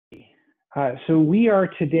So we are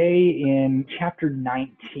today in chapter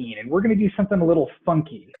 19, and we're going to do something a little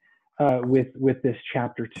funky with this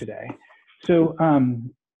chapter today. So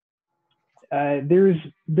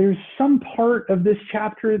there's some part of this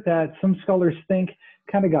chapter that some scholars think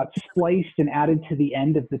kind of got spliced and added to the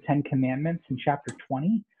end of the Ten Commandments in chapter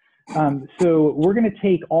 20. So we're going to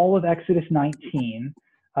take all of Exodus 19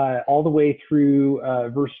 all the way through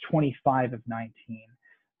verse 25 of 19.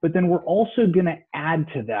 But then we're also going to add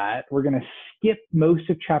to that. We're going to skip most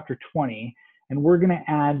of chapter 20, and we're going to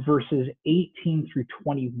add verses 18 through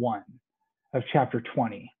 21 of chapter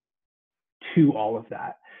 20 to all of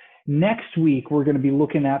that. Next week, we're going to be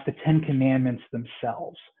looking at the Ten Commandments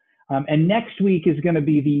themselves. And next week is going to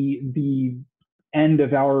be the end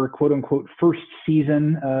of our quote-unquote first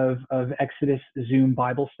season of Exodus Zoom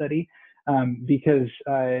Bible study, because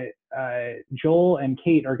Joel and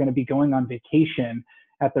Kate are going to be going on vacation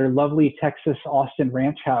at their lovely Texas Austin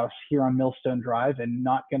ranch house here on Millstone Drive and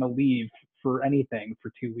not going to leave for anything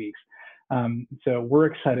for 2 weeks. So we're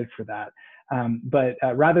excited for that. But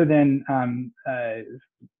rather than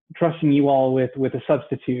trusting you all with a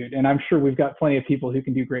substitute, and I'm sure we've got plenty of people who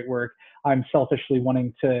can do great work, I'm selfishly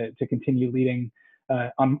wanting to continue leading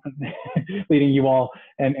leading you all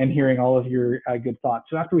and hearing all of your good thoughts.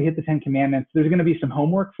 So after we hit the Ten Commandments, there's going to be some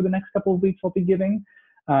homework for the next couple of weeks I'll be giving.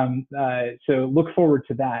 So look forward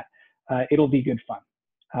to that. It'll be good fun.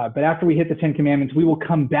 But after we hit the Ten Commandments, we will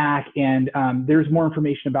come back and there's more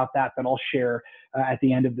information about that I'll share at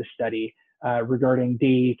the end of the study regarding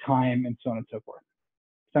day, time, and so on and so forth.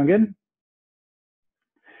 Sound good?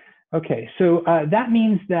 Okay, so that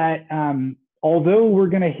means that although we're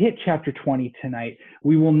going to hit chapter 20 tonight,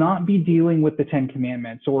 we will not be dealing with the Ten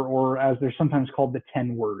Commandments, or as they're sometimes called, the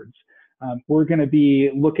 10 words. We're going to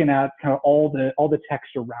be looking at kind of all the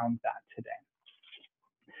text around that today.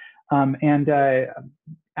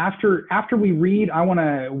 After we read, I want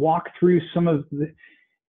to walk through some of the.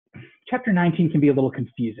 Chapter 19 can be a little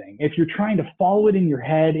confusing. If you're trying to follow it in your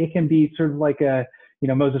head, it can be sort of like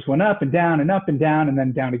Moses went up and down and up and down and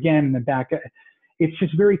then down again and then back. It's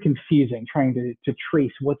just very confusing trying to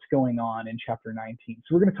trace what's going on in chapter 19.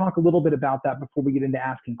 So we're going to talk a little bit about that before we get into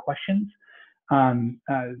asking questions.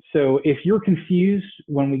 So if you're confused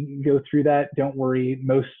when we go through that, don't worry.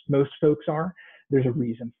 Most folks are. There's a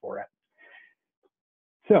reason for it.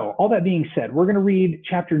 So all that being said, we're going to read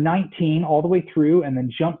chapter 19 all the way through and then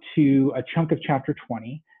jump to a chunk of chapter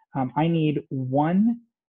 20. I need 1,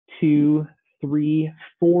 2, 3,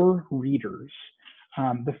 4 readers.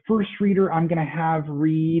 The first reader I'm going to have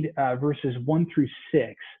read verses 1 through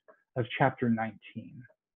 6 of chapter 19.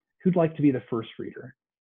 Who'd like to be the first reader?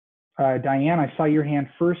 Diane, I saw your hand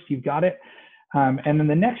first. You've got it. And then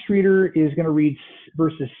the next reader is going to read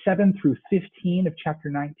verses 7 through 15 of chapter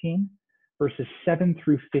 19. Verses 7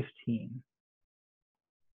 through 15.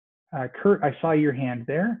 Kurt, I saw your hand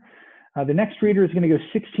there. The next reader is going to go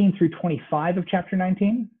 16 through 25 of chapter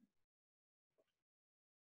 19.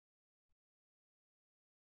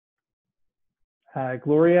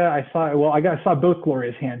 Gloria, I saw both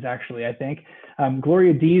Gloria's hands actually, I think.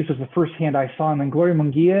 Gloria Dees was the first hand I saw, and then Gloria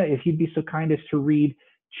Munguia, if you'd be so kind as to read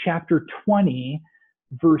chapter 20,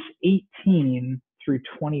 verse 18 through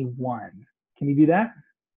 21. Can you do that?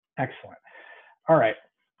 Excellent. All right,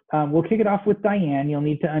 we'll kick it off with Diane. You'll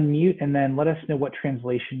need to unmute and then let us know what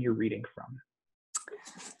translation you're reading from.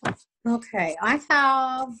 Okay, I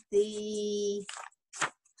have I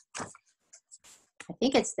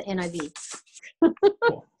think it's the NIV.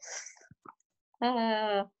 Cool.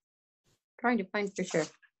 Trying to find for sure.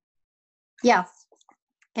 Yeah,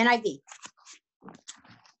 NIV.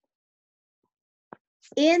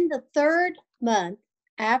 In the 3rd month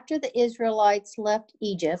after the Israelites left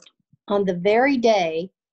Egypt, on the very day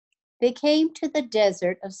they came to the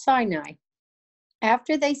desert of Sinai.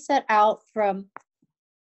 After they set out from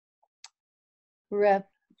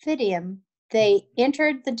Rephidim, they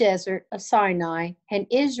entered the desert of Sinai, and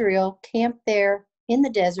Israel camped there in the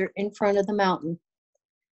desert in front of the mountain.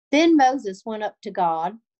 Then Moses went up to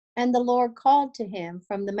God, and the Lord called to him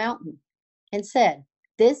from the mountain and said,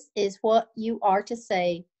 "This is what you are to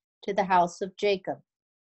say to the house of Jacob,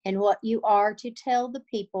 and what you are to tell the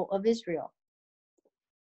people of Israel.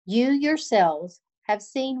 You yourselves have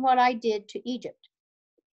seen what I did to Egypt,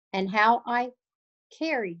 and how I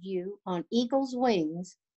carried you on eagle's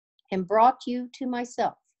wings and brought you to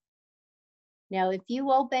myself. Now, if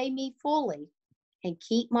you obey me fully and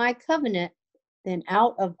keep my covenant, then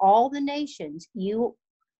out of all the nations you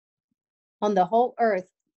on the whole earth,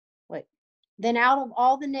 then out of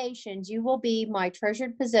all the nations you will be my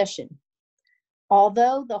treasured possession.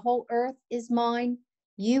 Although the whole earth is mine,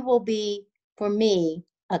 you will be for me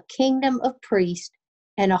a kingdom of priests,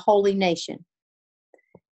 and a holy nation.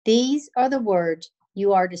 These are the words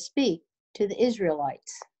you are to speak to the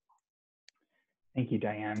Israelites. Thank you,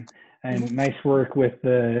 Diane. And nice work with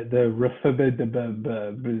the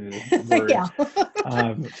word. Yeah.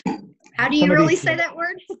 How do you really say that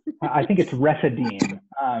word? I think it's Rephidim.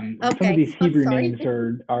 Okay. Some of these Hebrew Sorry. names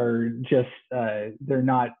are just they're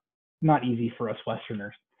not easy for us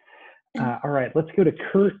Westerners. All right, let's go to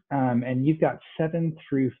Kurt, and you've got 7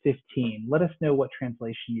 through 15. Let us know what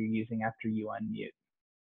translation you're using after you unmute.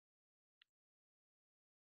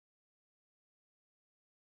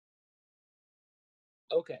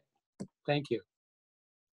 Okay, thank you.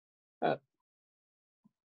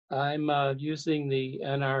 I'm using the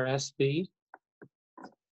NRSV.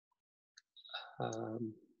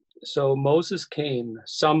 So Moses came,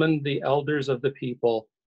 summoned the elders of the people,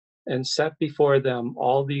 and set before them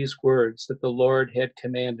all these words that the Lord had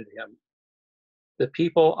commanded him. The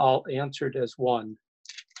people all answered as one.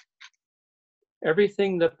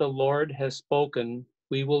 Everything that the Lord has spoken,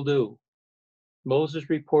 we will do. Moses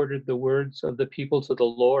reported the words of the people to the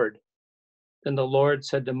Lord. Then the Lord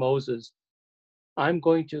said to Moses, I'm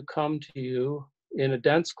going to come to you in a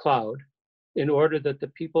dense cloud in order that the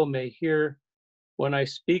people may hear when I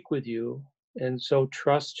speak with you and so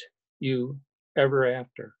trust you ever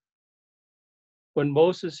after. When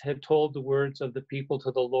Moses had told the words of the people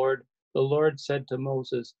to the Lord said to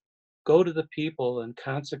Moses, go to the people and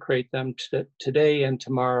consecrate them today and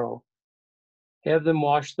tomorrow. Have them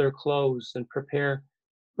wash their clothes and prepare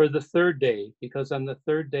for the third day, because on the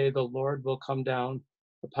third day the Lord will come down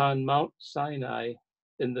upon Mount Sinai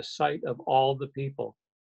in the sight of all the people.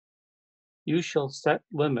 You shall set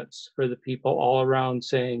limits for the people all around,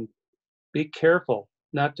 saying, be careful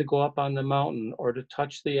not to go up on the mountain or to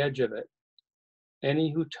touch the edge of it.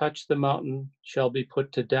 Any who touch the mountain shall be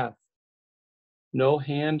put to death. No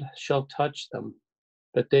hand shall touch them,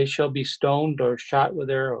 but they shall be stoned or shot with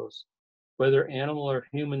arrows. Whether animal or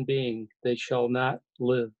human being, they shall not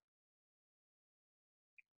live.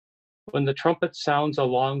 When the trumpet sounds a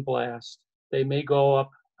long blast, they may go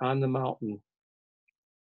up on the mountain.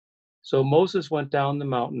 So Moses went down the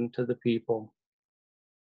mountain to the people.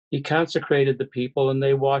 He consecrated the people, and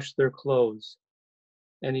they washed their clothes.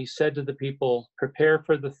 And he said to the people, prepare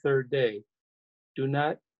for the third day. Do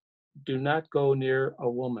not go near a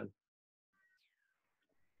woman.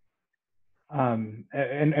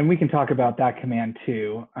 And we can talk about that command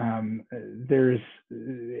too.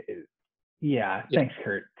 Thanks,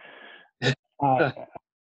 Kurt.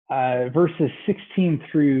 Verses 16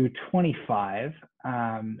 through 25,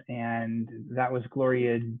 and that was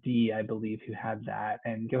Gloria D, I believe, who had that.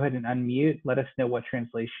 And go ahead and unmute. Let us know what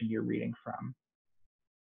translation you're reading from.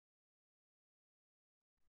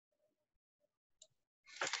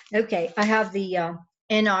 Okay, I have the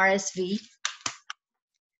NRSV.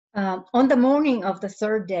 On the morning of the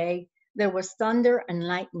third day, there was thunder and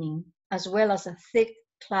lightning, as well as a thick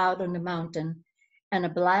cloud on the mountain, and a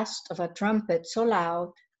blast of a trumpet so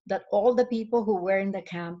loud that all the people who were in the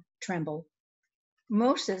camp trembled.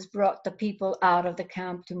 Moses brought the people out of the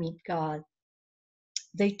camp to meet God.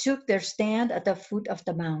 They took their stand at the foot of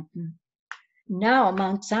the mountain. Now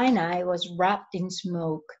Mount Sinai was wrapped in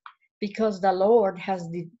smoke, because the Lord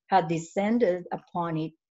had descended upon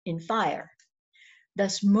it in fire. The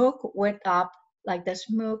smoke went up like the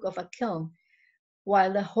smoke of a kiln,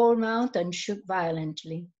 while the whole mountain shook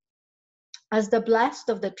violently. As the blast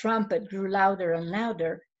of the trumpet grew louder and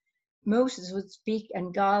louder, Moses would speak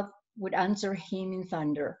and God would answer him in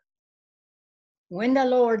thunder. When the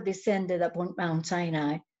Lord descended upon Mount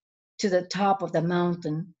Sinai to the top of the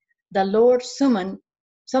mountain, the Lord summoned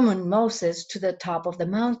Moses to the top of the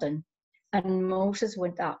mountain, and Moses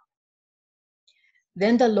went up.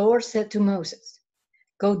 Then the Lord said to Moses,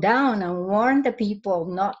 go down and warn the people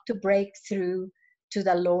not to break through to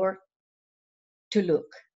the Lord to look.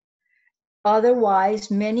 Otherwise,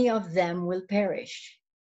 many of them will perish.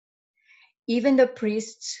 Even the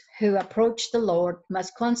priests who approach the Lord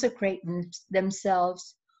must consecrate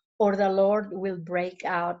themselves, or the Lord will break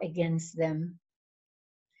out against them.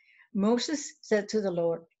 Moses said to the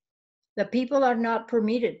Lord, the people are not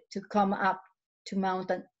permitted to come up to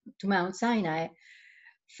Mount Sinai,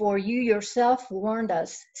 for you yourself warned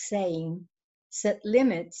us, saying, set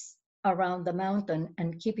limits around the mountain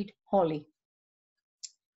and keep it holy.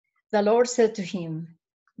 The Lord said to him,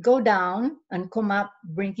 go down and come up,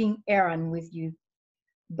 bringing Aaron with you.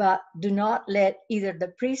 But do not let either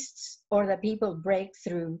the priests or the people break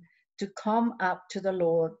through to come up to the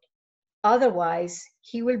Lord. Otherwise,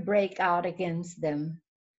 he will break out against them.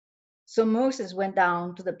 So Moses went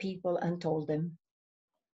down to the people and told them.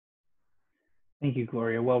 Thank you,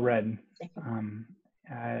 Gloria. Well read.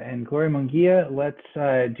 And Gloria Munguia,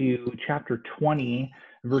 let's do chapter 20,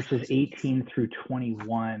 verses 18 through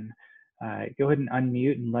 21. Go ahead and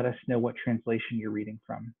unmute and let us know what translation you're reading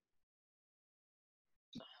from.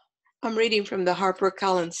 I'm reading from the Harper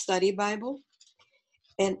Collins Study Bible,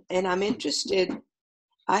 and I'm interested.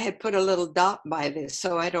 I had put a little dot by this,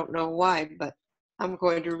 so I don't know why, but I'm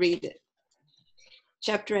going to read it.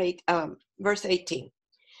 Chapter 8, verse 18.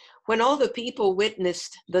 When all the people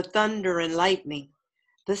witnessed the thunder and lightning,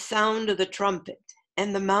 the sound of the trumpet,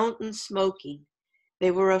 and the mountain smoking,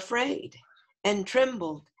 they were afraid and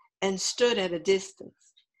trembled and stood at a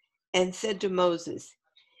distance and said to Moses,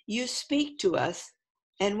 "You speak to us,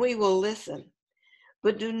 and we will listen,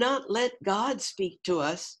 but do not let God speak to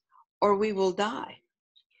us, or we will die."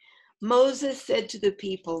 Moses said to the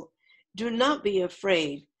people, "Do not be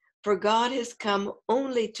afraid, for God has come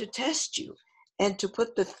only to test you and to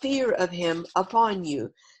put the fear of him upon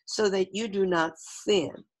you, so that you do not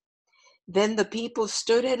sin." Then the people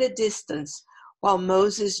stood at a distance while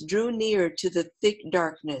Moses drew near to the thick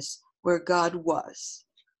darkness where God was.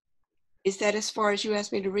 Is that as far as you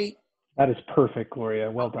asked me to read? That is perfect, Gloria.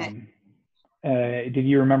 Well done. Did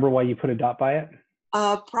you remember why you put a dot by it?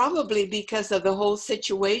 Probably because of the whole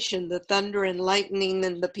situation, the thunder and lightning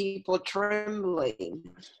and the people trembling.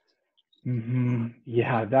 Mm-hmm.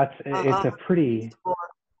 Yeah, it's a pretty...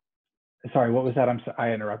 Sorry, what was that?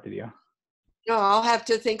 I interrupted you. No, I'll have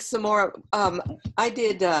to think some more. I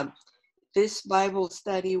did this Bible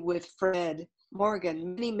study with Fred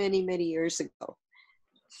Morgan many years ago.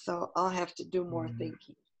 So I'll have to do more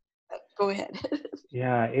thinking. Go ahead.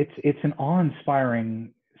 Yeah, it's an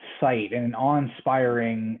awe-inspiring sight and an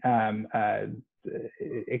awe-inspiring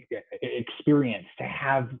experience to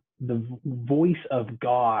have the voice of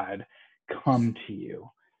God come to you.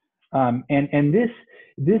 And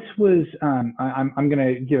this was I'm going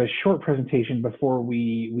to give a short presentation before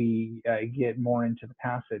we get more into the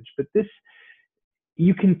passage. But this,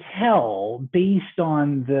 you can tell based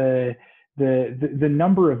on the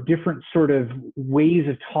number of different sort of ways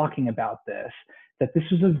of talking about this, that this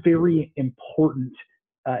was a very important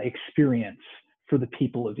experience for the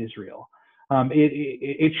people of Israel.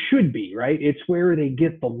 It should be, right? It's where they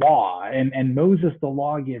get the law, and Moses, the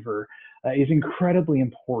lawgiver, is incredibly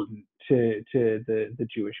important to the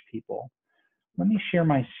Jewish people. Let me share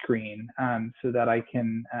my screen so that I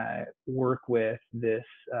can work with this,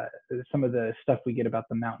 some of the stuff we get about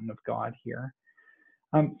the mountain of God here.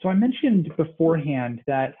 So I mentioned beforehand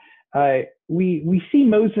that we see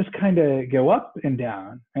Moses kind of go up and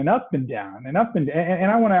down and up and down and up and down.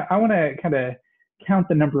 And I want to kind of count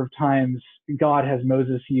the number of times God has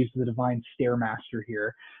Moses use the divine stairmaster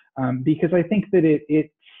here, because I think that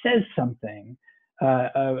it says something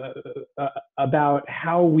about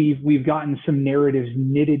how we've gotten some narratives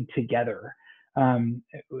knitted together.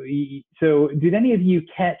 So did any of you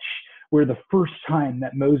catch where the first time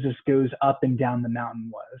that Moses goes up and down the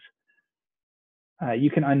mountain was?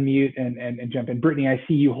 You can unmute and jump in. Brittany, I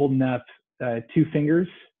see you holding up 2 fingers.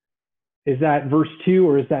 Is that verse 2,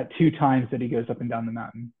 or is that 2 times that he goes up and down the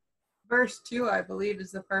mountain? Verse 2, I believe,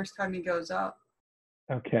 is the first time he goes up.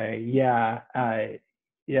 Okay, yeah.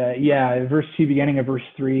 Verse 2, beginning of verse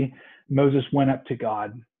 3, Moses went up to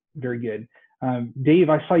God. Very good.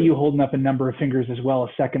 Dave, I saw you holding up a number of fingers as well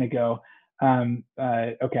a second ago.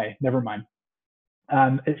 Okay, never mind.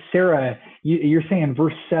 Sarah, you're saying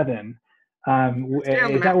verse 7.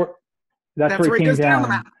 Is that where that's where he came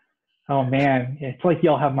down? Oh man, it's like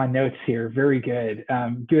y'all have my notes here. Very good.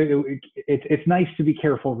 Good. It's nice to be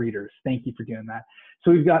careful readers. Thank you for doing that.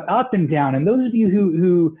 So we've got up and down, and those of you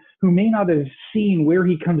who may not have seen where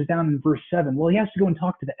he comes down in verse 7, well, he has to go and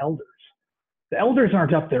talk to the elders. The elders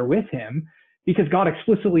aren't up there with him because God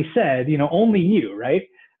explicitly said, only you, right?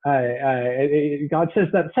 God says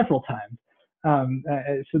that several times.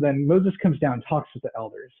 So then Moses comes down and talks with the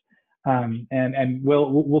elders. And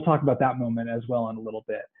we'll talk about that moment as well in a little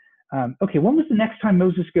bit. Okay, when was the next time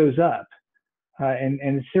Moses goes up?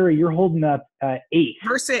 And Sarah, you're holding up 8.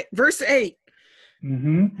 Verse 8.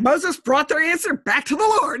 Mm-hmm. Moses brought their answer back to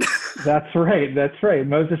the Lord. That's right.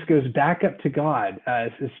 Moses goes back up to God,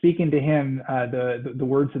 speaking to him the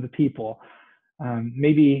words of the people.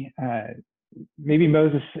 Maybe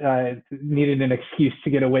Moses needed an excuse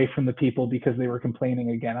to get away from the people because they were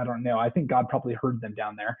complaining again. I don't know. I think God probably heard them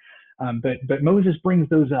down there. But Moses brings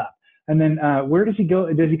those up. And then where does he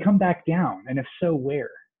go? Does he come back down? And if so,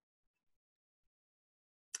 where?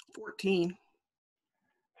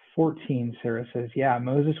 14, Sarah says. Yeah,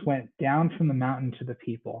 Moses went down from the mountain to the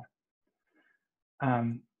people.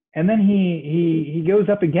 And then he goes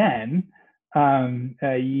up again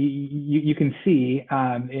you can see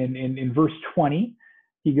in verse 20,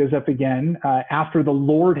 he goes up again. After the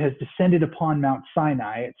Lord has descended upon Mount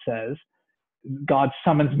Sinai, it says, God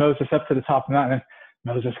summons Moses up to the top of the mountain.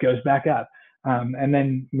 Moses goes back up. And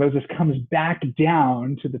then Moses comes back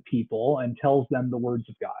down to the people and tells them the words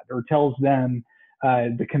of God, or tells them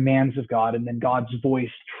the commands of God. And then God's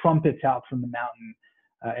voice trumpets out from the mountain,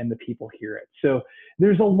 and the people hear it. So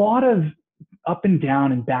there's a lot of up and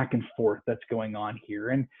down and back and forth that's going on here.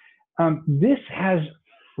 And this has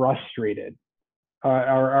frustrated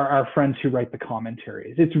our friends who write the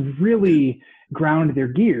commentaries. It's really ground their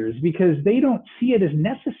gears because they don't see it as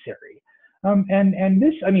necessary. And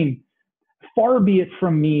this, I mean, far be it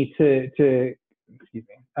from me to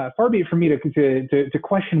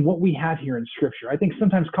question what we have here in Scripture. I think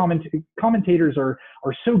sometimes commentators are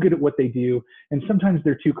so good at what they do, and sometimes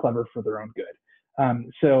they're too clever for their own good.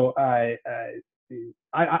 So I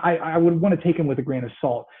would want to take them with a grain of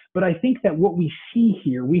salt. But I think that what we see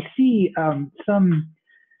here, we see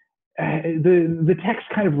the text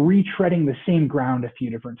kind of retreading the same ground a few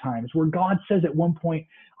different times, where God says at one point,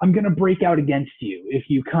 I'm going to break out against you if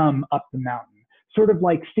you come up the mountain. Sort of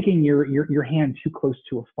like sticking your hand too close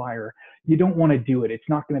to a fire. You don't want to do it. It's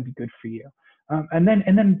not going to be good for you. And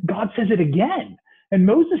then God says it again. And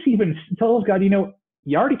Moses even tells God,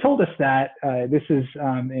 you already told us that. This is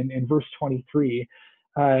in verse 23.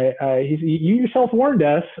 You yourself warned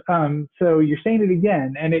us, so you're saying it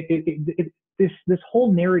again. And this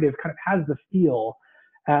whole narrative kind of has the feel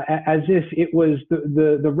as if it was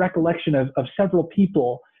the recollection of several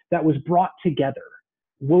people that was brought together,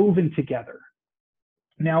 woven together.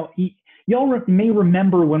 Now, y'all may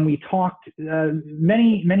remember when we talked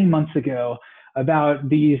many months ago about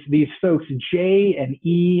these folks, J and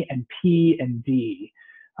E and P and D.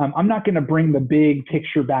 I'm not going to bring the big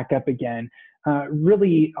picture back up again.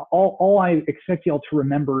 Really, all I expect y'all to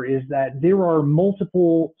remember is that there are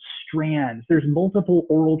multiple strands. There's multiple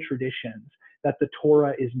oral traditions that the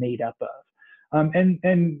Torah is made up of.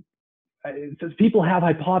 So people have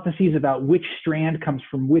hypotheses about which strand comes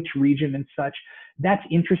from which region and such. That's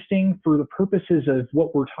interesting for the purposes of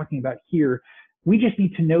what we're talking about here. We just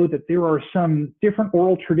need to know that there are some different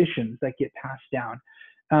oral traditions that get passed down.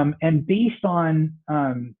 And based on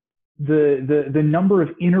the number of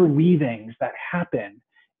interweavings that happen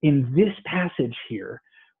in this passage here,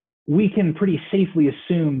 we can pretty safely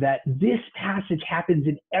assume that this passage happens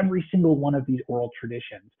in every single one of these oral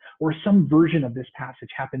traditions, or some version of this passage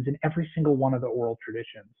happens in every single one of the oral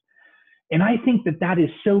traditions. And I think that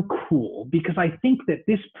is so cool, because I think that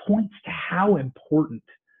this points to how important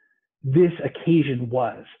this occasion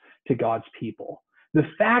was to God's people. The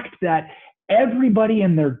fact that everybody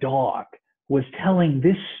and their dog was telling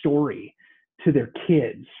this story to their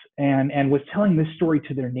kids and was telling this story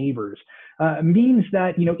to their neighbors means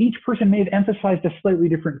that, each person may have emphasized a slightly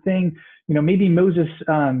different thing. Maybe Moses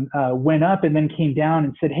went up and then came down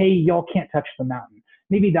and said, hey, y'all can't touch the mountain.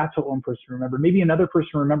 Maybe that's what one person remembered. Maybe another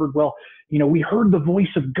person remembered, well, we heard the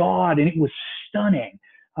voice of God and it was stunning.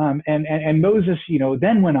 And Moses,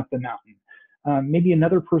 then went up the mountain. Maybe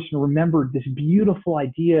another person remembered this beautiful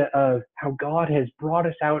idea of how God has brought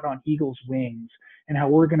us out on eagle's wings and how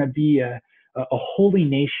we're going to be a holy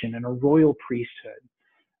nation and a royal priesthood.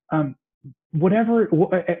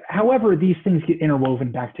 However these things get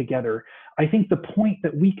interwoven back together, I think the point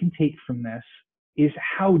that we can take from this is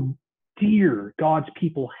how dear God's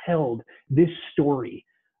people held this story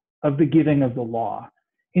of the giving of the law.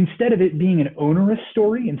 Instead of it being an onerous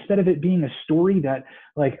story, instead of it being a story that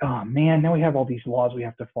like, oh man, now we have all these laws we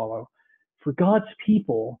have to follow. For God's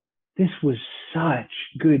people, this was such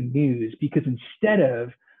good news, because instead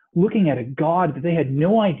of looking at a God that they had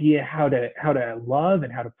no idea how to love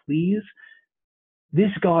and how to please,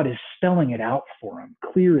 this God is spelling it out for them,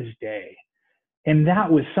 clear as day. And that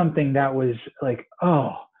was something that was like,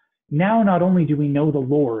 oh, now not only do we know the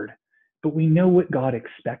Lord, but we know what God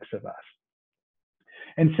expects of us.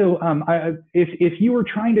 And so if you were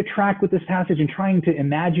trying to track with this passage and trying to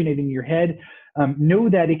imagine it in your head, know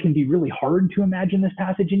that it can be really hard to imagine this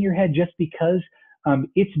passage in your head, just because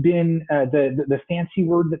it's been, the fancy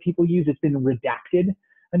word that people use, it's been redacted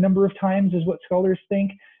a number of times, is what scholars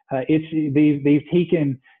think. They've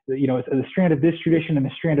taken, the strand of this tradition and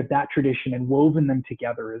the strand of that tradition and woven them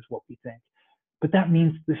together, is what we think. But that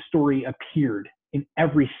means the story appeared in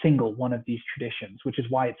every single one of these traditions, which is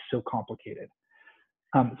why it's so complicated.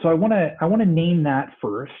 So I want to name that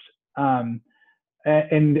first. And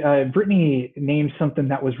Brittany named something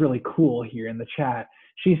that was really cool here in the chat.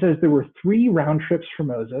 She says there were 3 round trips for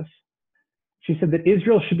Moses. She said that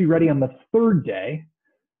Israel should be ready on the 3rd day,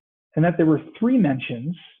 and that there were 3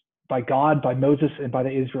 mentions, by God, by Moses, and by the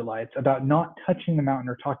Israelites about not touching the mountain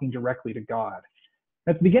or talking directly to God.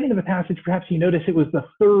 At the beginning of the passage, perhaps you notice it was the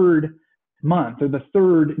third month or the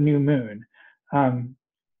third new moon.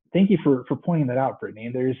 Thank you for pointing that out,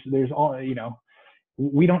 Brittany. There's all,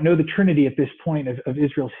 we don't know the Trinity at this point of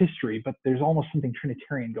Israel's history, but there's almost something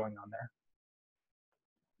Trinitarian going on there.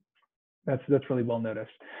 That's really well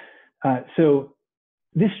noticed. So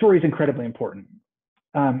this story is incredibly important.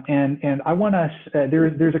 And I want us,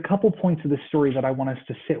 there's a couple points of this story that I want us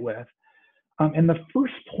to sit with. And the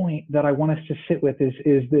first point that I want us to sit with is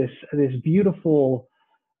this beautiful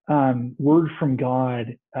word from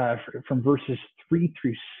God from verses 3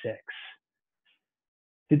 through 6.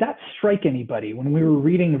 Did that strike anybody when we were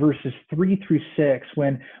reading verses 3 through 6?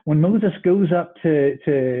 When Moses goes up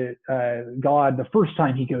to God the first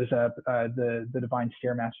time he goes up, the divine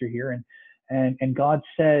stairmaster here, and God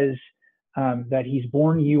says that he's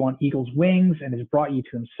borne you on eagle's wings and has brought you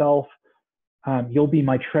to himself. You'll be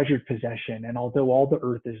my treasured possession, and although all the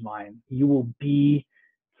earth is mine, you will be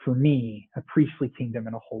for me a priestly kingdom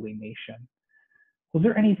and a holy nation. Was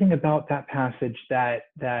there anything about that passage that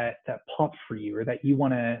popped for you, or that you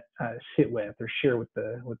want to sit with or share with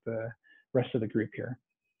the rest of the group here?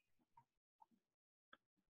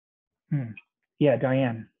 Yeah,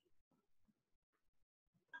 Diane.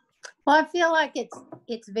 Well, I feel like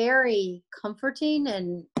it's very comforting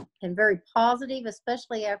and very positive,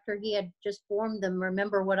 especially after he had just formed them.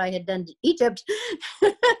 Remember what I had done to Egypt.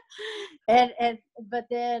 But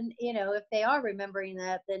then, if they are remembering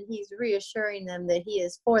that, then he's reassuring them that he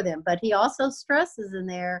is for them. But he also stresses in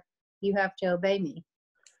there, you have to obey me.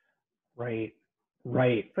 Right.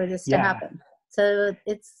 For this to happen. So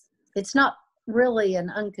it's not really an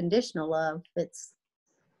unconditional love.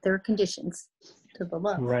 There are conditions to the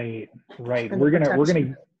love. Right. We're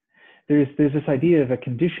gonna there's this idea of a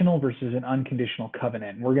conditional versus an unconditional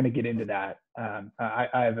covenant. We're gonna get into that. I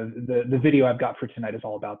have the video I've got for tonight is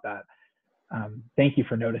all about that. Thank you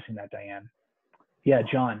for noticing that, Diane. Yeah,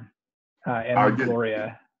 John and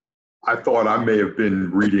Gloria. I thought I may have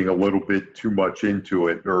been reading a little bit too much into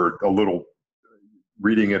it, or a little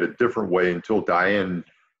reading it a different way until Diane,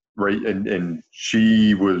 right, and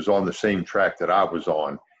she was on the same track that I was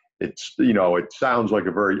on. It's, it sounds like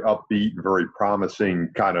a very upbeat and very promising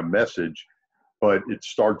kind of message, but it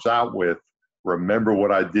starts out with, remember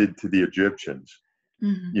what I did to the Egyptians,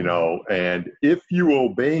 and if you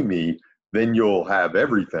obey me, then you'll have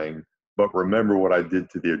everything, but remember what I did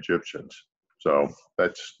to the Egyptians. So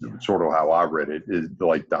that's sort of how I read it, is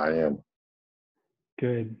like Diane.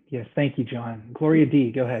 Good. Yes. Thank you, John. Gloria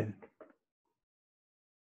D., go ahead.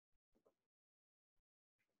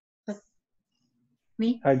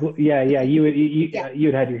 Me? Yeah. You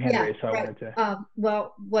had your hand raised, so I wanted to.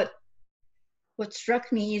 Well, what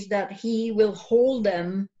struck me is that he will hold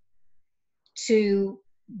them to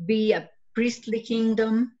be a priestly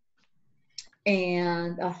kingdom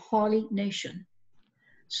and a holy nation.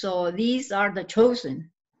 So these are the chosen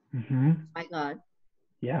by God.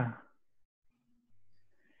 Yeah.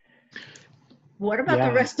 What about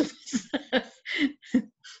the rest of us?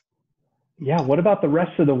 Yeah, what about the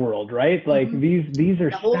rest of the world, right? Like these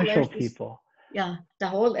are special people. Yeah, the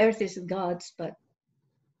whole earth is God's, but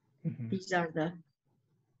these are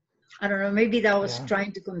I don't know, maybe that was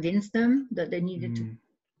trying to convince them that they needed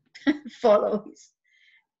to follow his.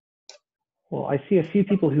 Well, I see a few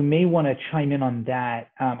people who may want to chime in on that.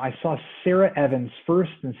 I saw Sarah Evans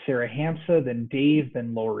first, then Sarah Hamsa, then Dave,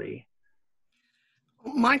 then Lori.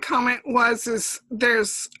 My comment is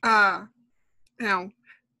there's,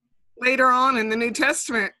 later on in the New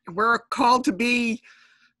Testament, we're called to be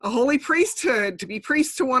a holy priesthood, to be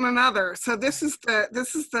priests to one another. So this is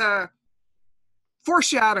the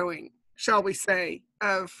foreshadowing, shall we say,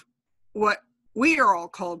 of what we are all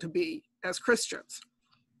called to be as Christians.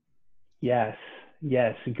 Yes,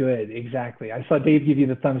 good, exactly. I saw Dave give you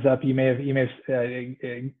the thumbs up. You may have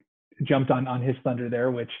jumped on his thunder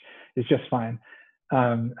there, which is just fine.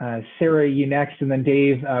 Sarah, you next, and then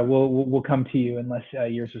Dave, we'll come to you unless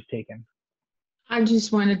yours was taken. I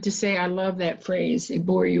just wanted to say I love that phrase. It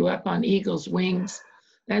bore you up on eagle's wings.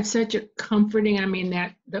 That's such a comforting. I mean,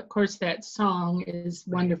 of course that song is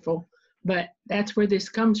wonderful, but that's where this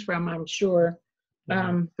comes from, I'm sure.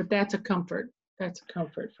 But that's a comfort. That's a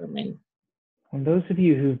comfort for me. And those of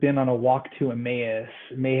you who've been on a walk to Emmaus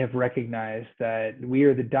may have recognized that we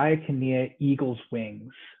are the diakonia eagle's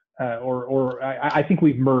wings. I think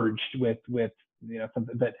we've merged with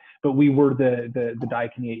something, but we were the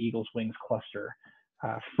diakonia eagle's wings cluster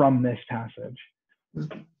from this passage.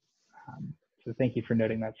 So thank you for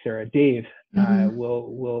noting that, Sarah. Dave,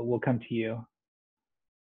 we'll come to you.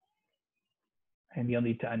 And you'll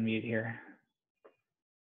need to unmute here.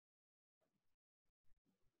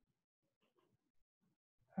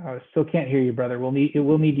 Oh, still can't hear you, brother. We'll need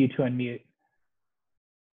you to unmute.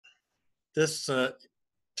 This, to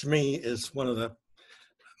me, is one of the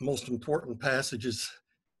most important passages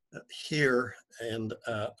here, and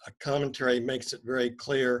a commentary makes it very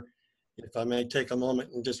clear. If I may take a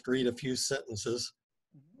moment and just read a few sentences.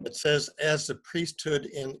 It says, as the priesthood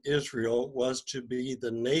in Israel was to be the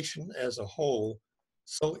nation as a whole,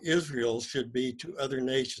 so Israel should be to other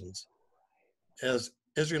nations. As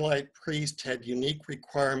Israelite priests had unique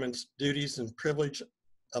requirements, duties, and privilege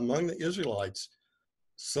among the Israelites,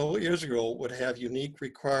 so Israel would have unique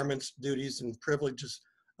requirements, duties, and privileges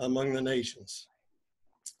among the nations.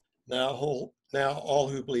 Now all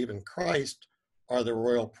who believe in Christ are the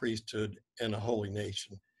royal priesthood and a holy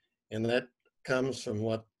nation. And that comes from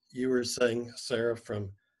what you were saying, Sarah,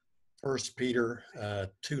 from 1 Peter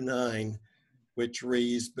 2:9, which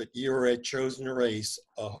reads, but you are a chosen race,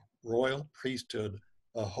 a royal priesthood,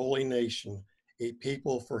 a holy nation, a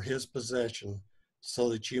people for his possession, so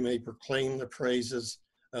that you may proclaim the praises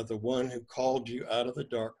of the one who called you out of the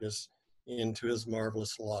darkness into his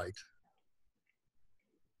marvelous light.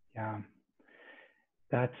 Yeah,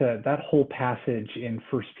 that whole passage in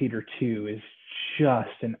 1 Peter 2 is just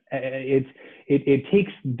it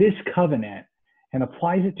takes this covenant and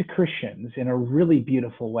applies it to Christians in a really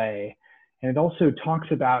beautiful way. And it also talks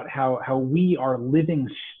about how we are living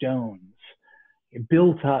stones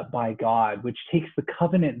built up by God, which takes the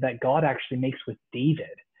covenant that God actually makes with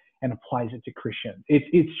David and applies it to Christians.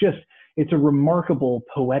 It's a remarkable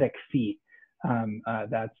poetic feat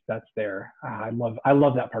that's there. I love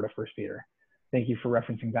that part of 1 Peter. Thank you for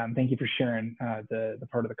referencing that, and thank you for sharing the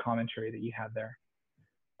part of the commentary that you had there.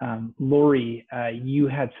 Lori, you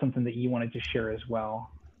had something that you wanted to share as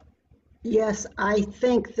well. Yes, I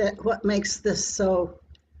think that what makes this so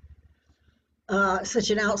such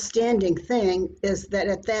an outstanding thing is that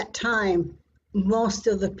at that time, most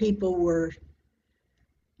of the people were,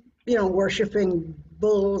 worshiping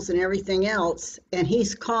bulls and everything else, and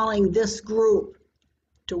he's calling this group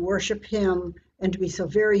to worship him and to be so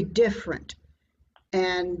very different.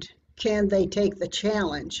 And can they take the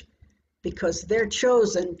challenge? Because they're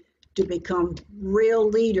chosen to become real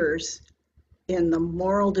leaders in the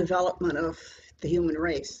moral development of the human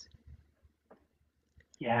race.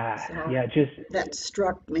 Yeah, So just that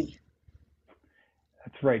struck me.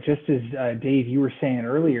 that's right. Just as Dave, you were saying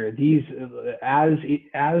earlier, these as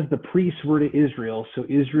the priests were to Israel, so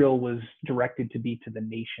Israel was directed to be to the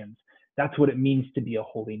nations. That's what it means to be a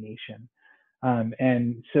holy nation.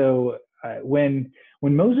 And so when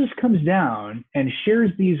Moses comes down and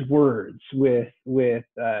shares these words with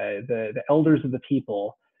the elders of the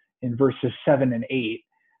people in verses 7 and 8,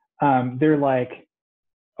 they're like,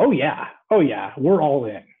 oh yeah, we're all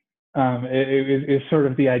in. Is sort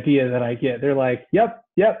of the idea that I get. They're like, yep,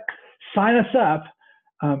 sign us up.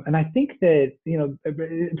 And I think that,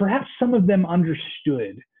 perhaps some of them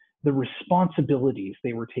understood the responsibilities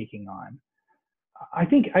they were taking on. I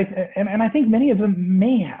think many of them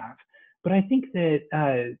may have, but I think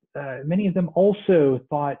that many of them also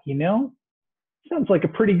thought, sounds like a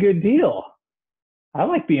pretty good deal. I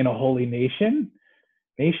like being a holy nation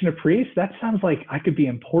of priests. That sounds like I could be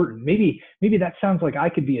important. Maybe that sounds like I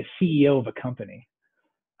could be a CEO of a company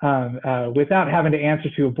without having to answer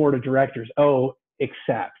to a board of directors. Oh,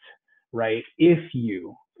 except, right? If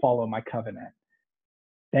you follow my covenant,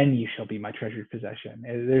 then you shall be my treasured possession.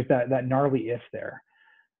 There's that gnarly if there.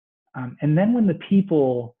 And then when the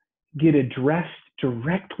people get addressed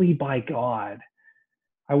directly by God,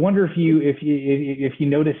 I wonder if you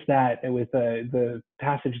notice that with the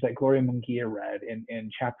passage that Gloria Munguia read in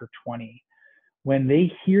chapter 20, when they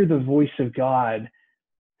hear the voice of God,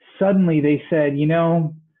 suddenly they said,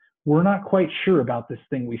 we're not quite sure about this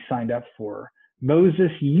thing we signed up for.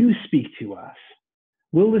 Moses, you speak to us.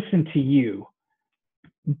 We'll listen to you,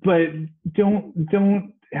 but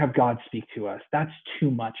don't have God speak to us. That's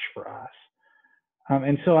too much for us.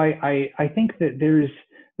 And so I think that there's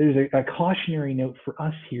a cautionary note for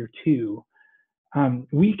us here too.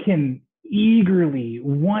 We can eagerly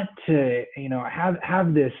want to,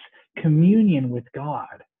 have this communion with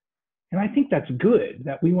God. And I think that's good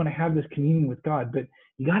that we want to have this communion with God, but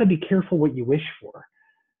you got to be careful what you wish for.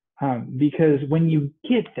 Because when you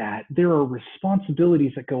get that, there are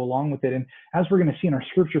responsibilities that go along with it. And as we're going to see in our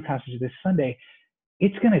scripture passage this Sunday,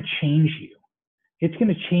 it's going to change you. It's going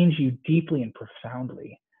to change you deeply and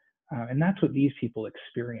profoundly. And that's what these people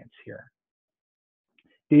experience here.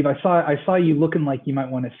 Dave, I saw you looking like you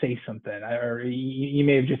might want to say something, or you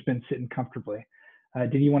may have just been sitting comfortably.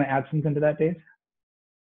 Did you want to add something to that, Dave?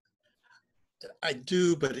 I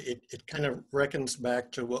do, but it kind of reckons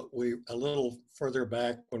back to what a little further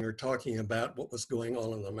back when we were talking about what was going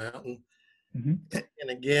on in the mountain. Mm-hmm. And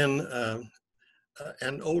again,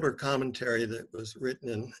 an older commentary that was written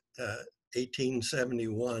in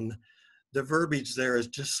 1871, the verbiage there is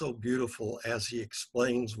just so beautiful as he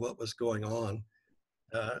explains what was going on.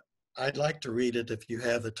 I'd like to read it if you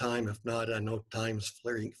have the time. If not, I know time's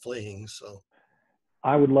fleeing, so.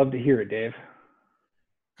 I would love to hear it, Dave.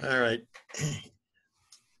 All right.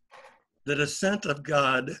 The descent of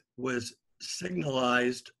God was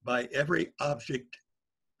signalized by every object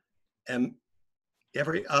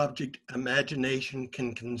imagination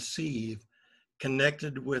can conceive,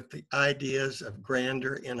 connected with the ideas of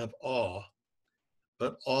grandeur and of awe.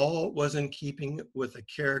 But all was in keeping with the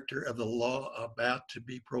character of the law about to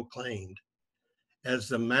be proclaimed. As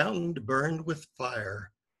the mountain burned with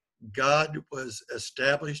fire, God was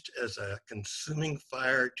established as a consuming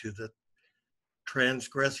fire to the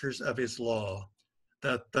transgressors of his law.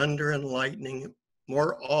 The thunder and lightning,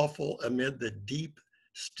 more awful amid the deep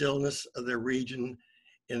stillness of the region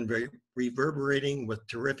and reverberating with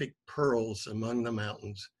terrific pearls among the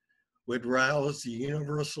mountains, would rouse the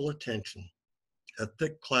universal attention. A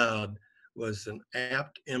thick cloud was an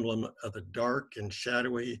apt emblem of the dark and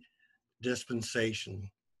shadowy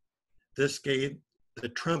dispensation. The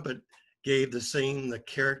trumpet gave the scene the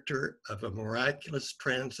character of a miraculous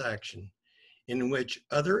transaction in which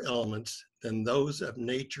other elements than those of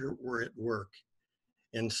nature were at work,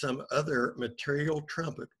 and some other material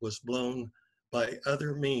trumpet was blown by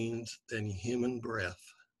other means than human breath.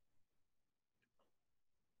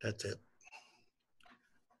 That's it.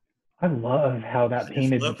 I love how that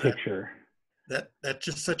painted the picture. That's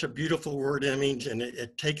just such a beautiful word image, and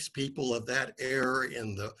it takes people of that era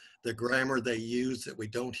and the grammar they use that we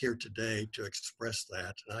don't hear today to express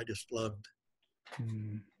that. And I just loved.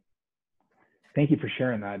 Thank you for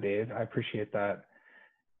sharing that, Dave. I appreciate that.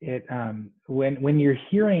 It when you're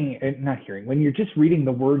when you're just reading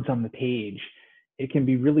the words on the page, it can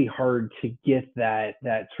be really hard to get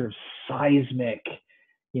that sort of seismic,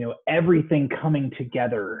 everything coming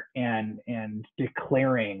together and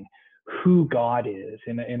declaring who God is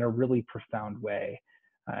in a really profound way.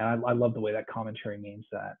 And I love the way that commentary names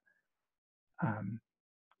that.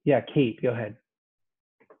 Yeah, Kate, go ahead.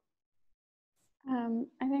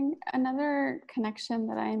 I think another connection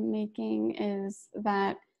that I'm making is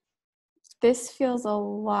that this feels a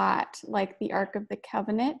lot like the Ark of the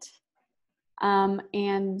Covenant,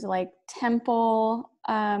 and like temple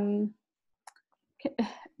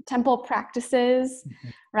practices,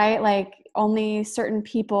 right? Like only certain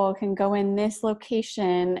people can go in this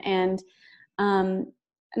location. And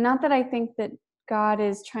not that I think that God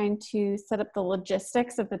is trying to set up the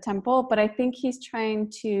logistics of the temple, but I think he's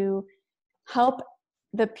trying to help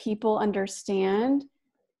the people understand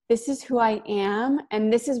this is who I am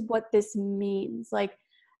and this is what this means. Like,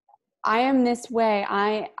 I am this way.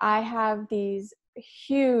 I have these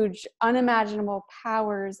huge unimaginable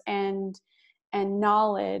powers and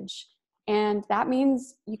knowledge, and that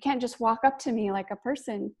means you can't just walk up to me like a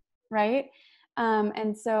person, right?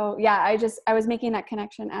 And so yeah, I was making that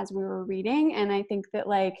connection as we were reading, and I think that,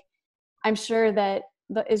 like, I'm sure that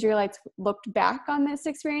the Israelites looked back on this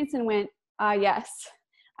experience and went, yes,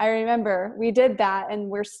 I remember we did that, and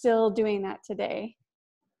we're still doing that today.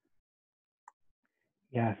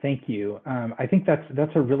 Yeah, thank you. I think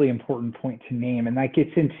that's a really important point to name, and that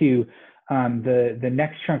gets into the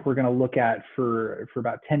next chunk we're going to look at for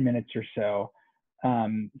about 10 minutes or so,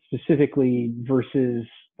 specifically verses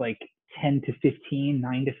like 10 to 15,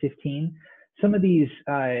 9 to 15. Some of these,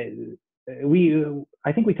 I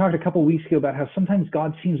think we talked a couple weeks ago about how sometimes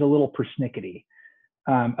God seems a little persnickety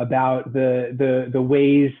about the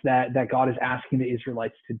ways that God is asking the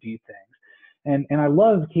Israelites to do things. And I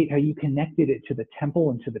love, Kate, how you connected it to the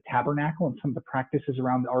temple and to the tabernacle and some of the practices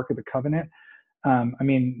around the Ark of the Covenant. I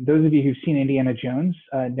mean, those of you who've seen Indiana Jones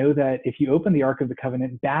know that if you open the Ark of the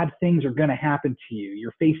Covenant, bad things are going to happen to you.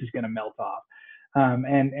 Your face is going to melt off.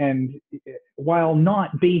 And while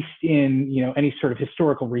not based in any sort of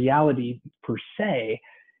historical reality per se,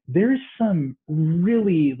 there's some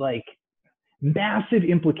really like massive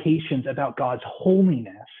implications about God's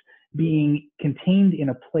holiness being contained in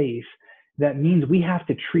a place that means we have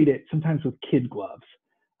to treat it sometimes with kid gloves.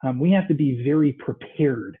 We have to be very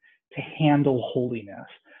prepared to handle holiness.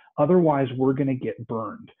 Otherwise, we're going to get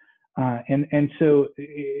burned. And so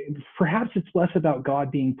perhaps it's less about God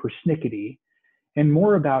being persnickety and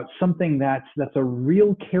more about something that's a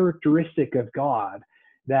real characteristic of God,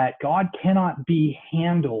 that God cannot be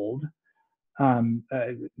handled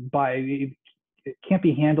it can't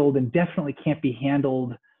be handled, and definitely can't be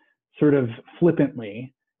handled sort of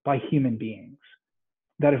flippantly by human beings.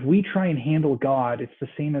 That if we try and handle God, it's the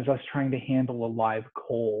same as us trying to handle a live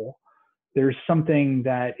coal. There's something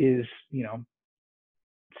that is,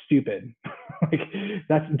 stupid. Like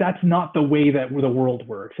that's not the way that the world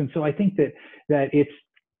works. And so I think that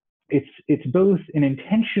it's both an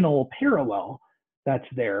intentional parallel that's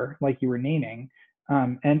there, like you were naming,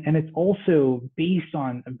 and it's also based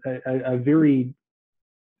on a very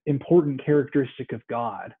important characteristic of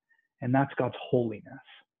God, and that's God's holiness.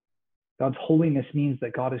 God's holiness means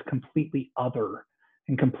that God is completely other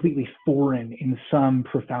and completely foreign in some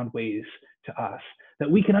profound ways to us, that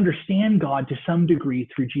we can understand God to some degree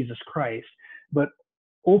through Jesus Christ, but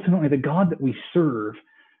ultimately the God that we serve,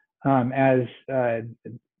 as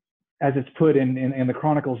it's put in the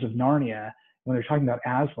Chronicles of Narnia, when they're talking about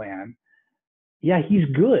Aslan, yeah, he's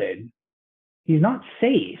good. He's not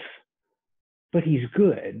safe, but he's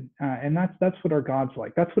good, and that's what our God's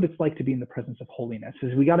like. That's what it's like to be in the presence of holiness.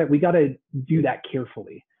 Is we gotta do that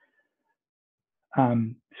carefully.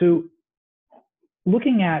 So,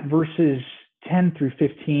 looking at verses 10 through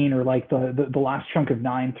 15, or like the last chunk of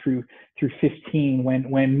 9 through 15,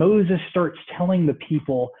 when Moses starts telling the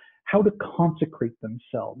people how to consecrate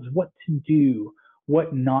themselves, what to do,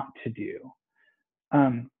 what not to do.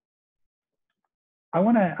 I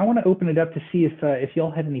want to open it up to see if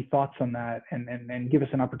y'all had any thoughts on that, and give us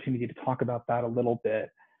an opportunity to talk about that a little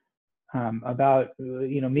bit. About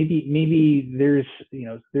maybe there's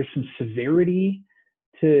some severity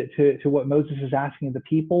to what Moses is asking of the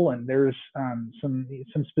people, and there's some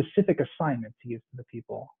specific assignments he gives to the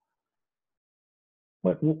people.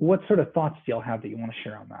 What sort of thoughts do y'all have that you want to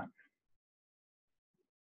share on that?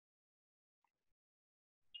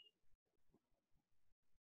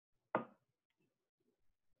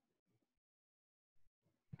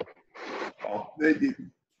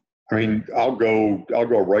 I mean, I'll go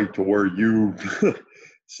right to where you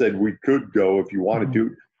said we could go if you wanted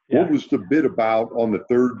to. Yeah. What was the bit about on the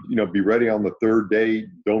third, be ready on the third day,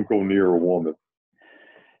 don't go near a woman?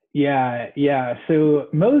 Yeah. So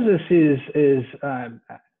Moses is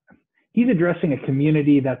he's addressing a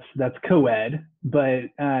community that's co-ed, but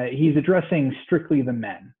he's addressing strictly the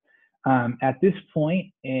men. At this point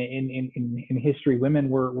in history, women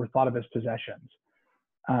were thought of as possessions.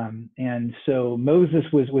 And so Moses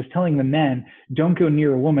was telling the men, don't go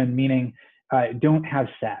near a woman, meaning don't have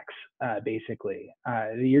sex, basically.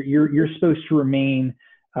 You're supposed to remain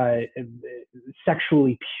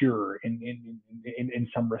sexually pure in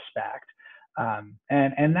some respect.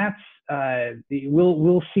 And that's,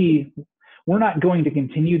 we'll see. We're not going to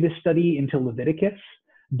continue this study into Leviticus,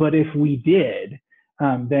 but if we did,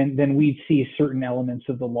 then we'd see certain elements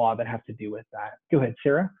of the law that have to do with that. Go ahead,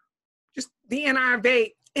 Sarah. Just the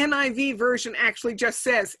NIV version actually just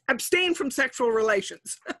says, abstain from sexual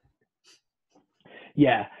relations.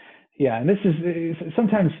 Yeah. And this is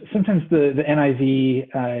sometimes the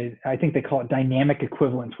NIV, I think they call it dynamic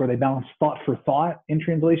equivalence, where they balance thought for thought in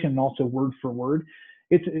translation and also word for word.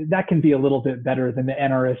 That can be a little bit better than the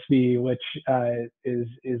NRSV, which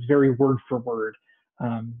is very word for word,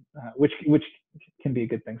 which can be a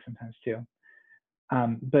good thing sometimes too.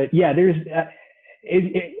 But yeah, there's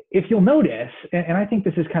if you'll notice, and I think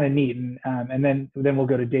this is kind of neat, and then we'll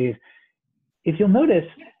go to Dave. If you'll notice,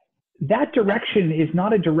 that direction is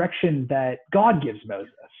not a direction that God gives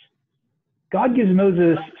Moses. God gives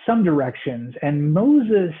Moses some directions, and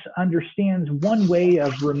Moses understands one way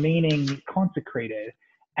of remaining consecrated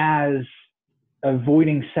as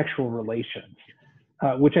avoiding sexual relations,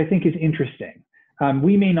 which I think is interesting.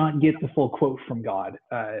 We may not get the full quote from God.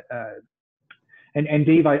 And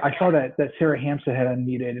Dave, I saw that Sarah Hampstead had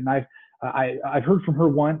unmuted, and I've heard from her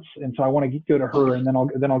once, and so I want to go to her, and then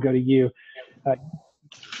I'll go to you.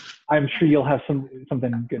 I'm sure you'll have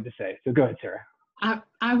something good to say. So go ahead, Sarah.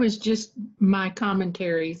 I was just, my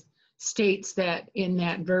commentary states that in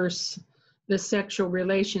that verse, the sexual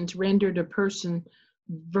relations rendered a person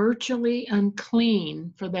virtually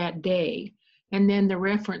unclean for that day. And then the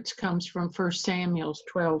reference comes from 1 Samuel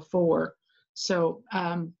 12:4. So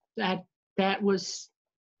that was,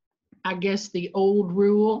 I guess, the old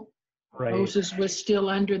rule. Right. Moses was still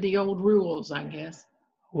under the old rules, I guess.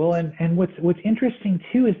 Well, and what's interesting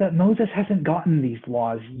too is that Moses hasn't gotten these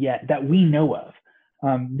laws yet that we know of.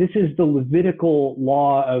 This is the Levitical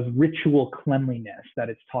law of ritual cleanliness that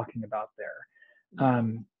it's talking about there.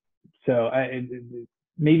 So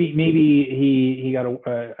maybe he got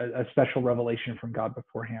a special revelation from God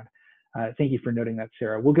beforehand. Thank you for noting that,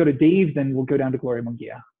 Sarah. We'll go to Dave, then we'll go down to Gloria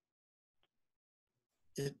Munguia.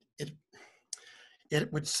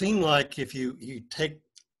 It would seem like if you take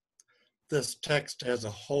this text as a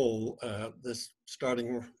whole, this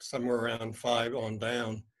starting somewhere around 5 on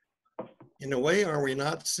down, in a way, are we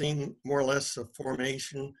not seeing more or less a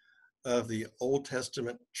formation of the Old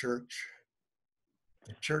Testament church?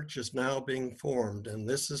 The church is now being formed, and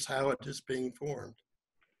this is how it is being formed.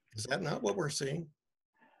 Is that not what we're seeing?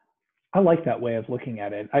 I like that way of looking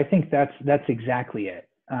at it. I think that's exactly it.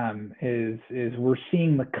 Is we're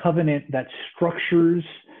seeing the covenant that structures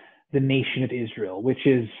the nation of Israel, which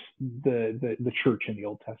is the church in the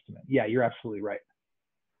Old Testament. Yeah, you're absolutely right.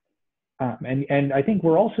 And I think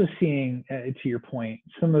we're also seeing, to your point,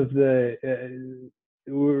 some of the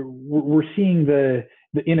we're seeing the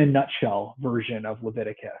in a nutshell version of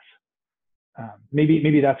Leviticus.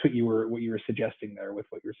 Maybe that's what you were suggesting there with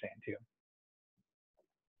what you're saying too.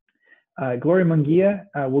 Gloria Munguia,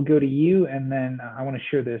 we'll go to you, and then I want to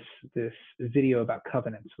share this video about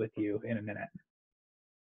covenants with you in a minute.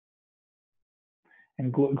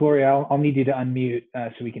 And Gloria, I'll need you to unmute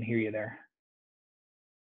so we can hear you there.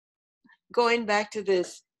 Going back to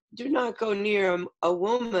this, do not go near a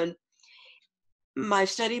woman. My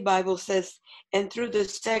study Bible says, and through the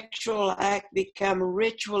sexual act become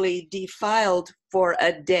ritually defiled for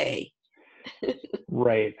a day.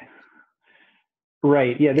 Right.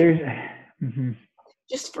 Right. Yeah, there's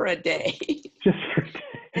just for a day. Just for a day.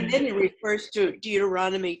 And then it refers to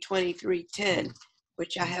Deuteronomy 23:10,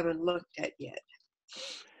 which I haven't looked at yet.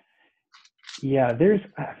 Yeah,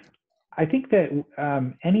 I think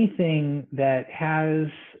that anything that has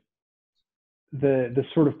the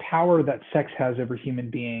sort of power that sex has over human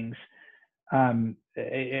beings,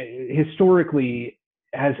 historically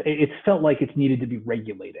it's felt like it's needed to be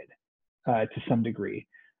regulated to some degree.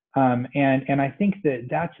 And I think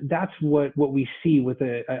that's what we see with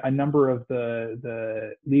a number of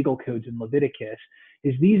the legal codes in Leviticus,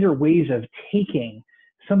 is these are ways of taking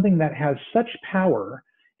something that has such power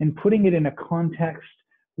and putting it in a context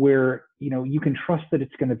where you can trust that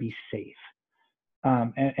it's going to be safe.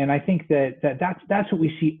 And I think that's what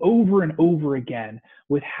we see over and over again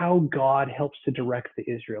with how God helps to direct the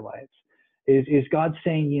Israelites. Is God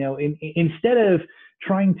saying, instead of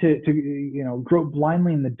trying to grope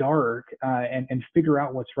blindly in the dark and figure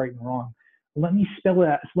out what's right and wrong, let me spell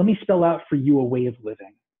out for you a way of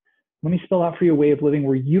living. Let me spell out for you a way of living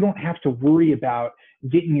where you don't have to worry about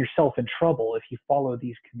getting yourself in trouble if you follow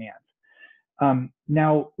these commands.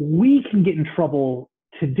 Now, we can get in trouble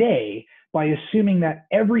today by assuming that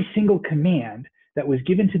every single command that was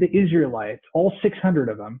given to the Israelites, all 600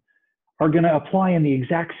 of them, are going to apply in the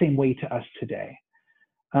exact same way to us today.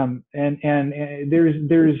 And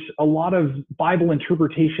there's a lot of Bible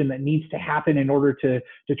interpretation that needs to happen in order to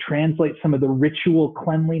translate some of the ritual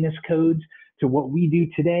cleanliness codes to what we do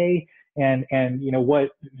today. And what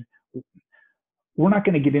we're not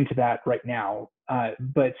going to get into that right now,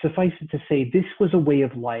 but suffice it to say, this was a way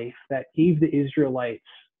of life that gave the Israelites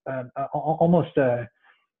almost a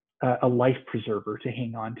life preserver to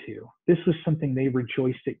hang on to. This was something they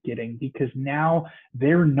rejoiced at getting, because now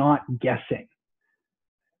they're not guessing.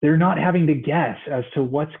 They're not having to guess as to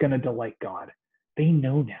what's going to delight God. They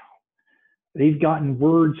know now. They've gotten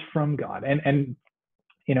words from God. And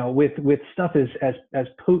with stuff as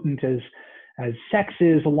potent as sex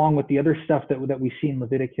is, along with the other stuff that we see in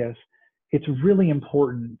Leviticus, it's really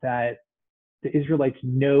important that the Israelites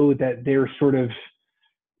know that they're sort of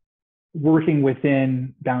working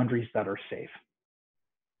within boundaries that are safe.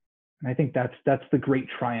 And I think that's the great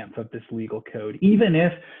triumph of this legal code, even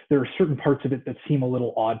if there are certain parts of it that seem a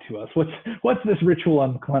little odd to us. What's this ritual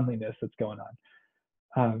uncleanliness that's going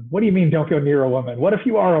on? What do you mean don't go near a woman? What if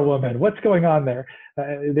you are a woman? What's going on there?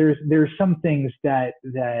 There's some things that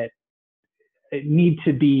need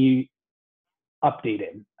to be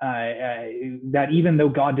updated, that even though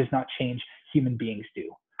God does not change, human beings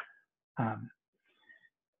do.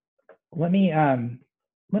 Let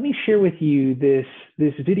me share with you this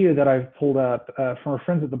video that I've pulled up from our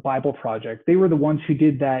friends at the Bible Project. They were the ones who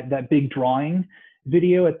did that big drawing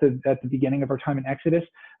video at the beginning of our time in Exodus.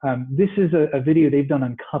 This is a video they've done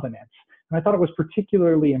on covenants, and I thought it was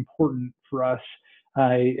particularly important for us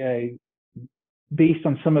based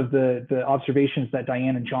on some of the observations that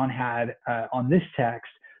Diane and John had on this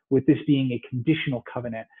text, with this being a conditional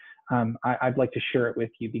covenant. I'd like to share it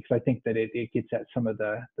with you because I think that it gets at some of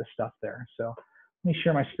the stuff there. So let me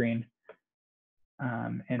share my screen.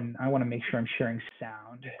 And I want to make sure I'm sharing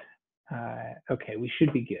sound. Okay, we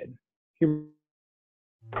should be good. Here.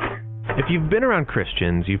 If you've been around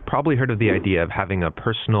Christians, you've probably heard of the idea of having a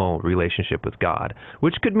personal relationship with God,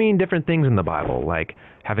 which could mean different things in the Bible, like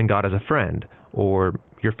having God as a friend, or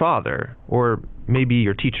your father, or maybe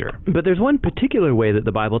your teacher. But there's one particular way that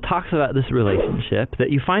the Bible talks about this relationship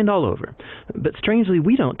that you find all over. But strangely,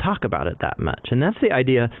 we don't talk about it that much, and that's the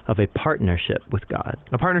idea of a partnership with God.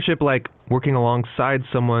 A partnership like working alongside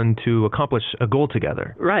someone to accomplish a goal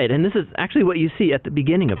together. Right, and this is actually what you see at the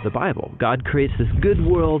beginning of the Bible. God creates this good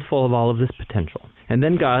world full of all of this potential. And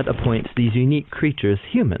then God appoints these unique creatures,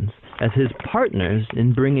 humans, as his partners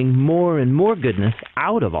in bringing more and more goodness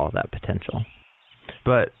out of all that potential.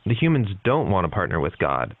 But the humans don't want to partner with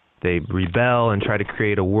God. They rebel and try to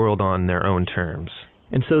create a world on their own terms.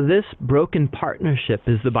 And so this broken partnership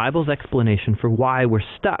is the Bible's explanation for why we're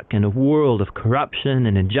stuck in a world of corruption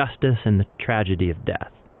and injustice and the tragedy of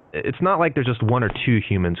death. It's not like there's just one or two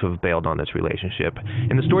humans who have bailed on this relationship.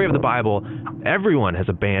 In the story of the Bible, everyone has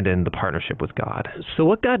abandoned the partnership with God. So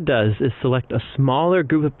what God does is select a smaller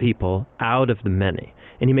group of people out of the many,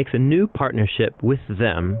 and he makes a new partnership with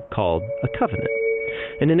them called a covenant.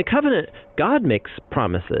 And in a covenant, God makes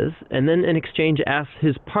promises, and then in exchange asks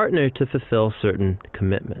his partner to fulfill certain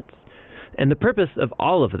commitments. And the purpose of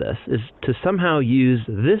all of this is to somehow use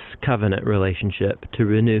this covenant relationship to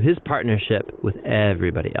renew his partnership with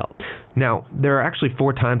everybody else. Now, there are actually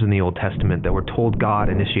 4 times in the Old Testament that we're told God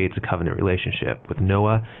initiates a covenant relationship with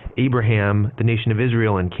Noah, Abraham, the nation of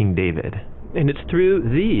Israel, and King David. And it's through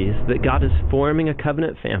these that God is forming a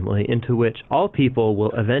covenant family into which all people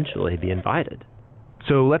will eventually be invited.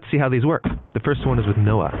 So let's see how these work. The first one is with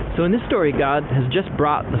Noah. So in this story, God has just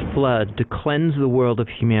brought the flood to cleanse the world of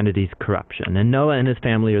humanity's corruption, and Noah and his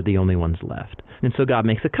family are the only ones left. And so God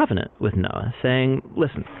makes a covenant with Noah, saying,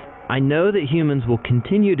 listen, I know that humans will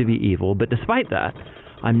continue to be evil, but despite that,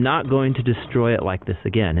 I'm not going to destroy it like this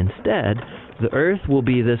again. Instead, the earth will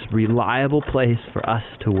be this reliable place for us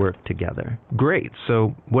to work together. Great.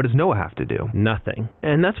 So what does Noah have to do? Nothing.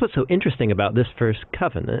 And that's what's so interesting about this first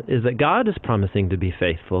covenant, is that God is promising to be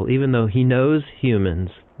faithful, even though he knows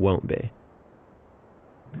humans won't be.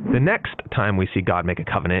 The next time we see God make a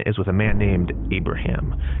covenant is with a man named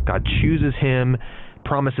Abraham. God chooses him,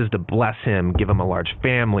 promises to bless him, give him a large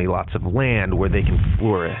family, lots of land where they can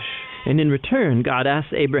flourish. And in return, God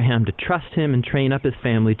asks Abraham to trust him and train up his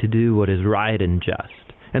family to do what is right and just.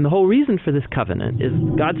 And the whole reason for this covenant is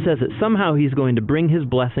God says that somehow he's going to bring his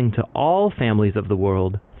blessing to all families of the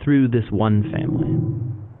world through this one family.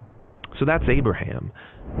 So that's Abraham.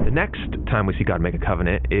 The next time we see God make a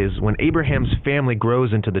covenant is when Abraham's family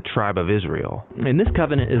grows into the tribe of Israel. And this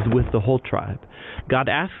covenant is with the whole tribe. God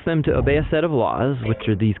asks them to obey a set of laws, which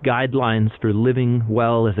are these guidelines for living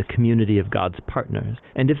well as a community of God's partners.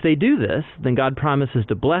 And if they do this, then God promises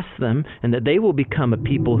to bless them and that they will become a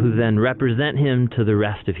people who then represent him to the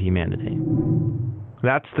rest of humanity.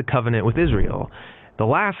 That's the covenant with Israel. The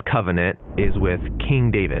last covenant is with King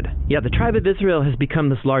David. Yeah, the tribe of Israel has become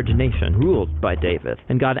this large nation ruled by David.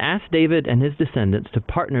 And God asked David and his descendants to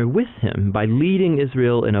partner with him by leading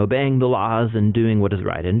Israel in obeying the laws and doing what is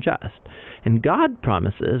right and just. And God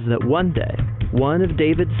promises that one day, one of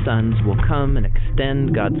David's sons will come and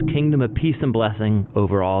extend God's kingdom of peace and blessing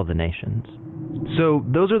over all the nations. So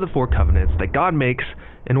those are the 4 covenants that God makes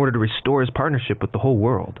in order to restore his partnership with the whole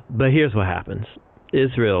world. But here's what happens.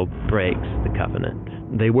 Israel breaks the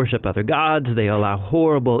covenant. They worship other gods, they allow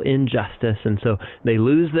horrible injustice, and so they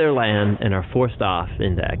lose their land and are forced off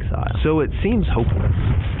into exile. So it seems hopeless.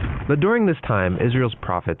 But during this time, Israel's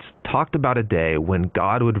prophets talked about a day when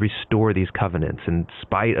God would restore these covenants in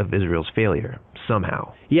spite of Israel's failure,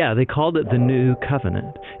 somehow. Yeah, they called it the New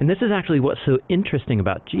Covenant. And this is actually what's so interesting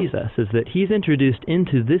about Jesus, is that he's introduced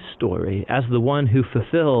into this story as the one who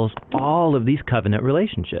fulfills all of these covenant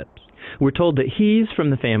relationships. We're told that he's from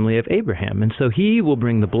the family of Abraham, and so he will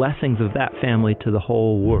bring the blessings of that family to the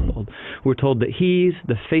whole world. We're told that he's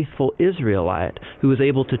the faithful Israelite who is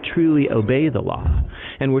able to truly obey the law.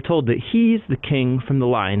 And we're told that he's the king from the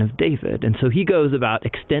line of David, and so he goes about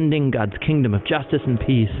extending God's kingdom of justice and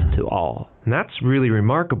peace to all. And that's really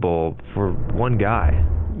remarkable for one guy.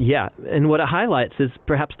 Yeah, and what it highlights is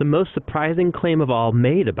perhaps the most surprising claim of all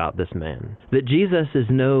made about this man, that Jesus is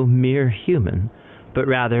no mere human, but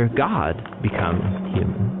rather God become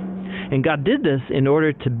human. And God did this in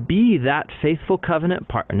order to be that faithful covenant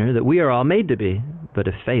partner that we are all made to be, but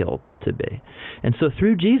have failed to be. And so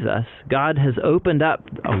through Jesus, God has opened up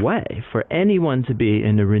a way for anyone to be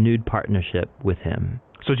in a renewed partnership with him.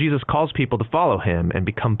 So Jesus calls people to follow him and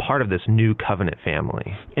become part of this new covenant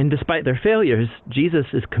family. And despite their failures, Jesus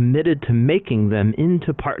is committed to making them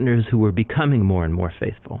into partners who are becoming more and more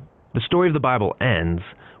faithful. The story of the Bible ends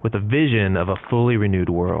with a vision of a fully renewed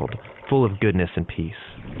world, full of goodness and peace.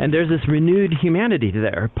 And there's this renewed humanity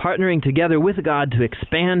there, partnering together with God to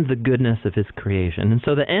expand the goodness of his creation. And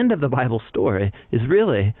so the end of the Bible story is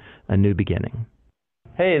really a new beginning.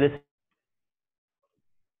 Hey,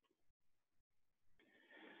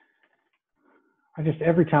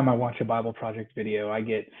 every time I watch a Bible Project video, I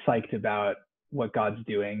get psyched about what God's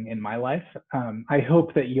doing in my life. I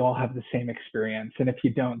hope that you all have the same experience. And if you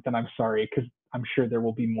don't, then I'm sorry, because I'm sure there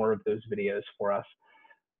will be more of those videos for us.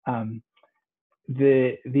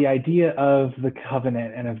 The idea of the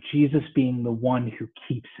covenant and of Jesus being the one who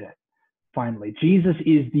keeps it, finally. Jesus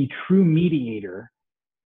is the true mediator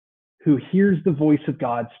who hears the voice of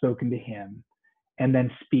God spoken to him and then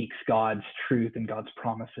speaks God's truth and God's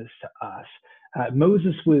promises to us.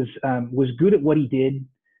 Moses was good at what he did,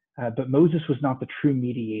 but Moses was not the true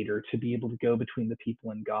mediator to be able to go between the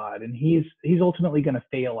people and God, and he's ultimately going to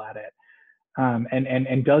fail at it,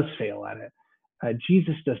 and does fail at it.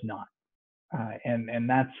 Jesus does not, and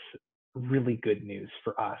that's really good news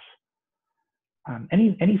for us.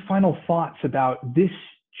 Any final thoughts about this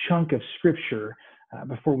chunk of scripture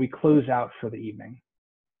before we close out for the evening?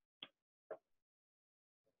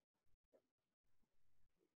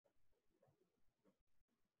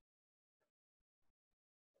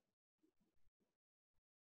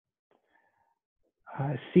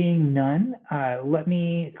 Seeing none, let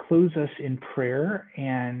me close us in prayer,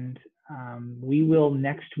 and we will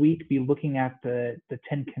next week be looking at the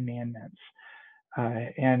 10 Commandments.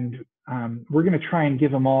 And we're going to try and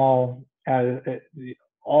give them all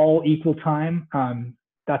equal time.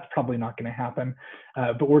 That's probably not going to happen,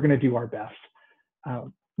 but we're going to do our best.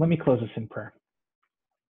 Let me close us in prayer.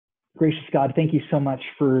 Gracious God, thank you so much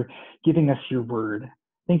for giving us your word.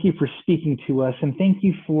 Thank you for speaking to us, and thank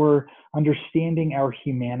you for understanding our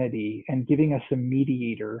humanity and giving us a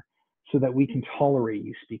mediator so that we can tolerate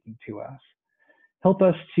you speaking to us. Help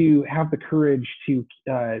us to have the courage to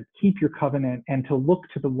keep your covenant and to look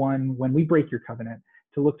to the one, when we break your covenant,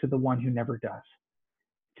 to look to the one who never does.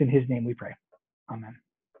 It's in his name we pray. Amen.